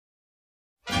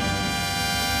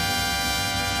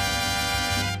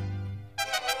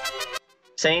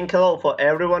Saying hello for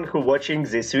everyone who watching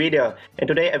this video, and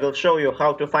today I will show you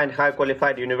how to find high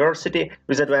qualified university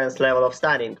with advanced level of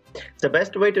studying. The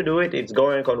best way to do it is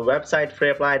going on website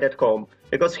freeapply.com,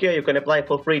 because here you can apply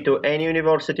for free to any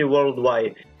university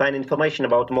worldwide, find information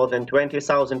about more than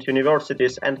 20,000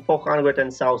 universities and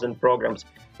 400,000 programs.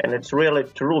 And it's really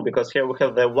true, because here we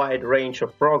have the wide range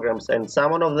of programs and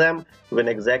some of them will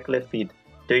exactly fit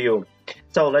to you.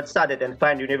 So let's start it and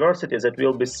find universities that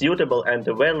will be suitable and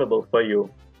available for you.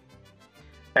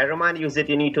 I remind you that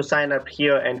you need to sign up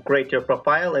here and create your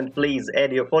profile, and please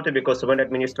add your photo, because when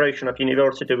administration of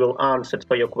university will answer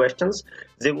for your questions,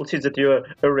 they will see that you're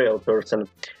a real person.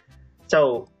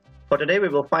 So for today we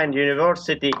will find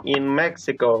university in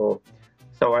Mexico.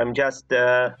 So I'm just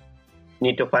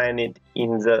need to find it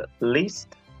in the list.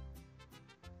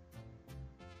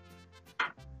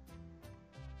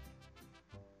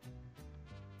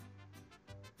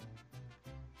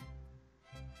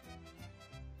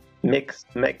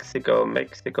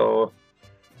 Mexico.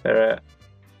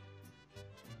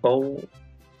 Oh,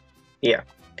 yeah.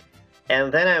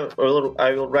 And then I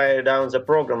will write down the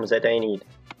programs that I need.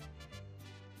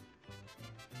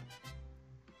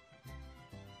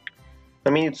 I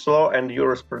mean, it's law and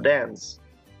jurisprudence.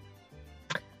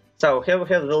 So here we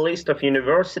have the list of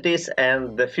universities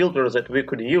and the filters that we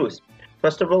could use.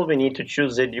 First of all, we need to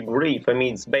choose the degree. For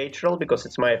me, it's bachelor because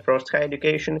it's my first higher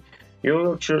education. You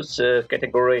will choose a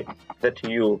category that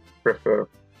you prefer.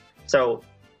 So,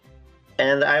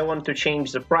 and I want to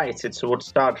change the price. It would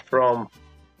start from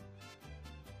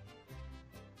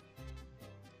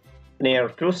near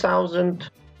 2,000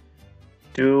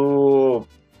 to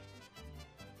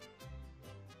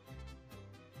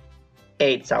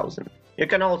 8,000. You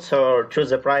can also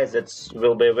choose a price that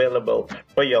will be available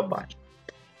for your budget.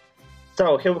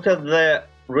 So here we have the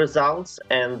results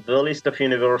and the list of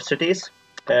universities.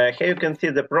 Here you can see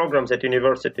the programs that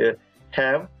university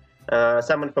have,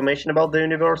 some information about the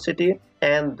university,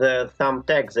 and some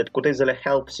tags that could easily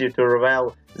help you to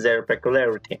reveal their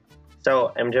peculiarity.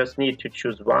 So I just need to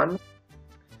choose one.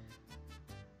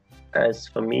 As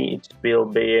for me, it will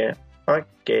be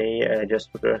okay.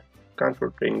 Just put a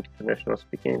country, international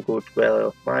speaking, good value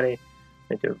of money.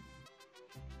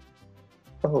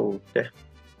 Oh,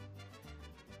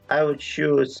 I would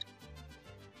choose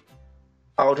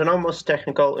Autonomous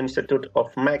Technical Institute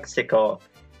of Mexico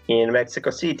in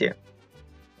Mexico City.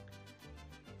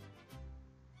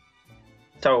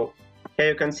 So here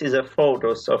you can see the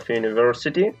photos of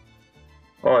university.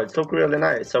 Oh, it looks really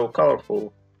nice, so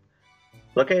colorful.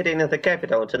 Located in the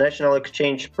capital, international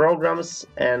exchange programs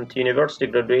and university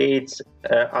graduates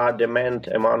are demand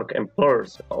among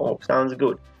employers. Oh, sounds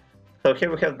good. So here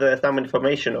we have some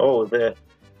information.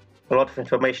 A lot of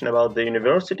information about the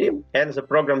university and the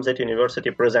programs that university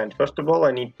present. First of all,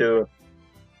 I need to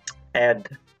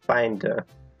find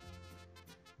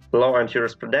law and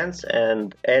jurisprudence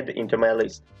and add into my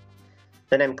list.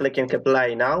 Then I'm clicking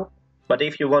apply now. But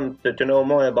if you want to know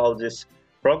more about this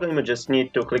program, you just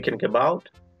need to click about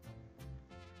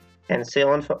and see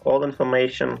all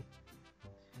information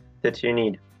that you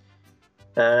need.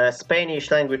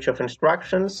 Spanish language of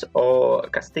instructions or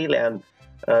Castilian.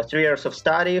 3 years of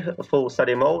study, full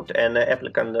study mode, and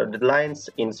applicant deadlines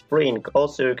in spring.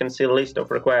 Also, you can see a list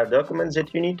of required documents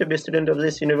that you need to be a student of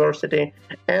this university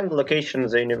and location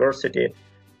of the university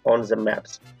on the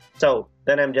maps. So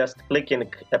then I'm just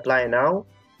clicking apply now.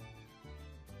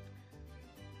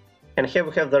 And here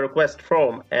we have the request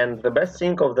form. And the best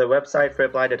thing of the website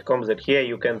freeapply.com is that here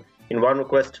you can, in one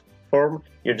request form,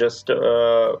 you just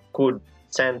could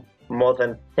send more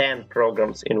than 10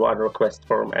 programs in one request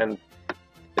form. And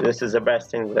this is the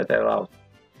best thing that I love.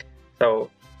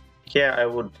 So here I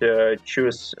would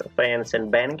choose finance and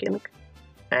banking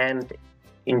and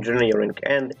engineering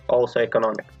and also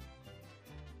economics.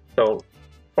 So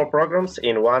 4 programs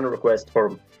in one request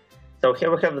form. So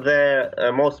here we have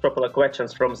the most popular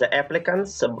questions from the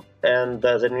applicants, and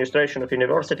the administration of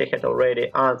university had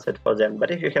already answered for them. But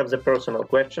if you have the personal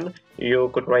question, you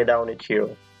could write down it here.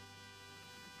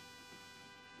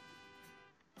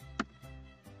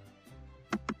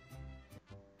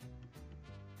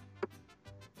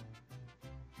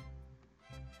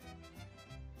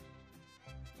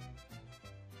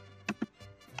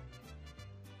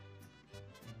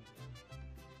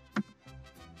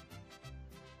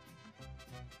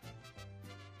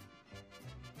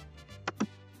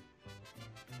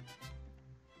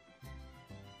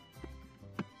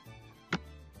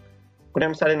 When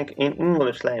I'm studying in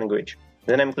English language,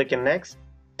 then I'm clicking next.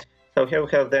 So here we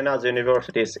have the other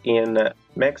universities in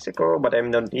Mexico, but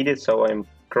I'm not needed, so I'm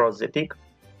cross the tick.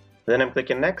 Then I'm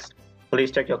clicking next. Please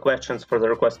check your questions for the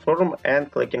request form and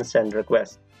click in Send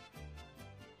Request.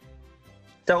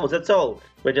 So that's all.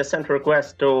 We just sent a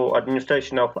request to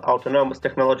administration of Autonomous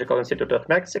Technological Institute of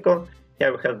Mexico.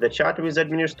 Here we have the chat with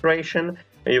administration.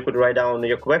 You could write down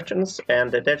your questions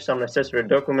and attach some necessary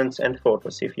documents and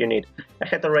photos if you need. I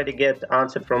had already get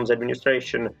answer from the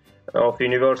administration of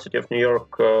University of New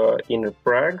York in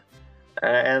Prague,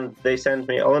 and they sent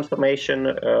me all information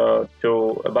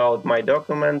about my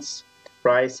documents,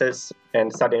 prices,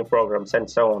 and studying programs, and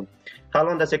so on. How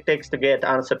long does it take to get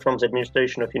answer from the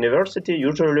administration of university?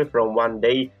 Usually from 1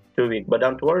 day to a week. But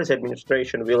don't worry, the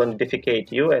administration will notify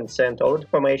you and send all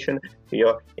information to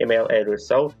your email address,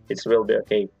 so it will be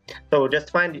okay. So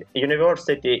just find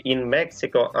university in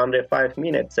Mexico under 5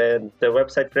 minutes, and the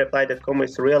website freeapply.com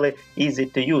is really easy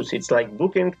to use. It's like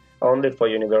booking only for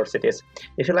universities.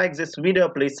 If you like this video,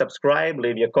 please subscribe,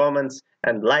 leave your comments,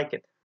 and like it.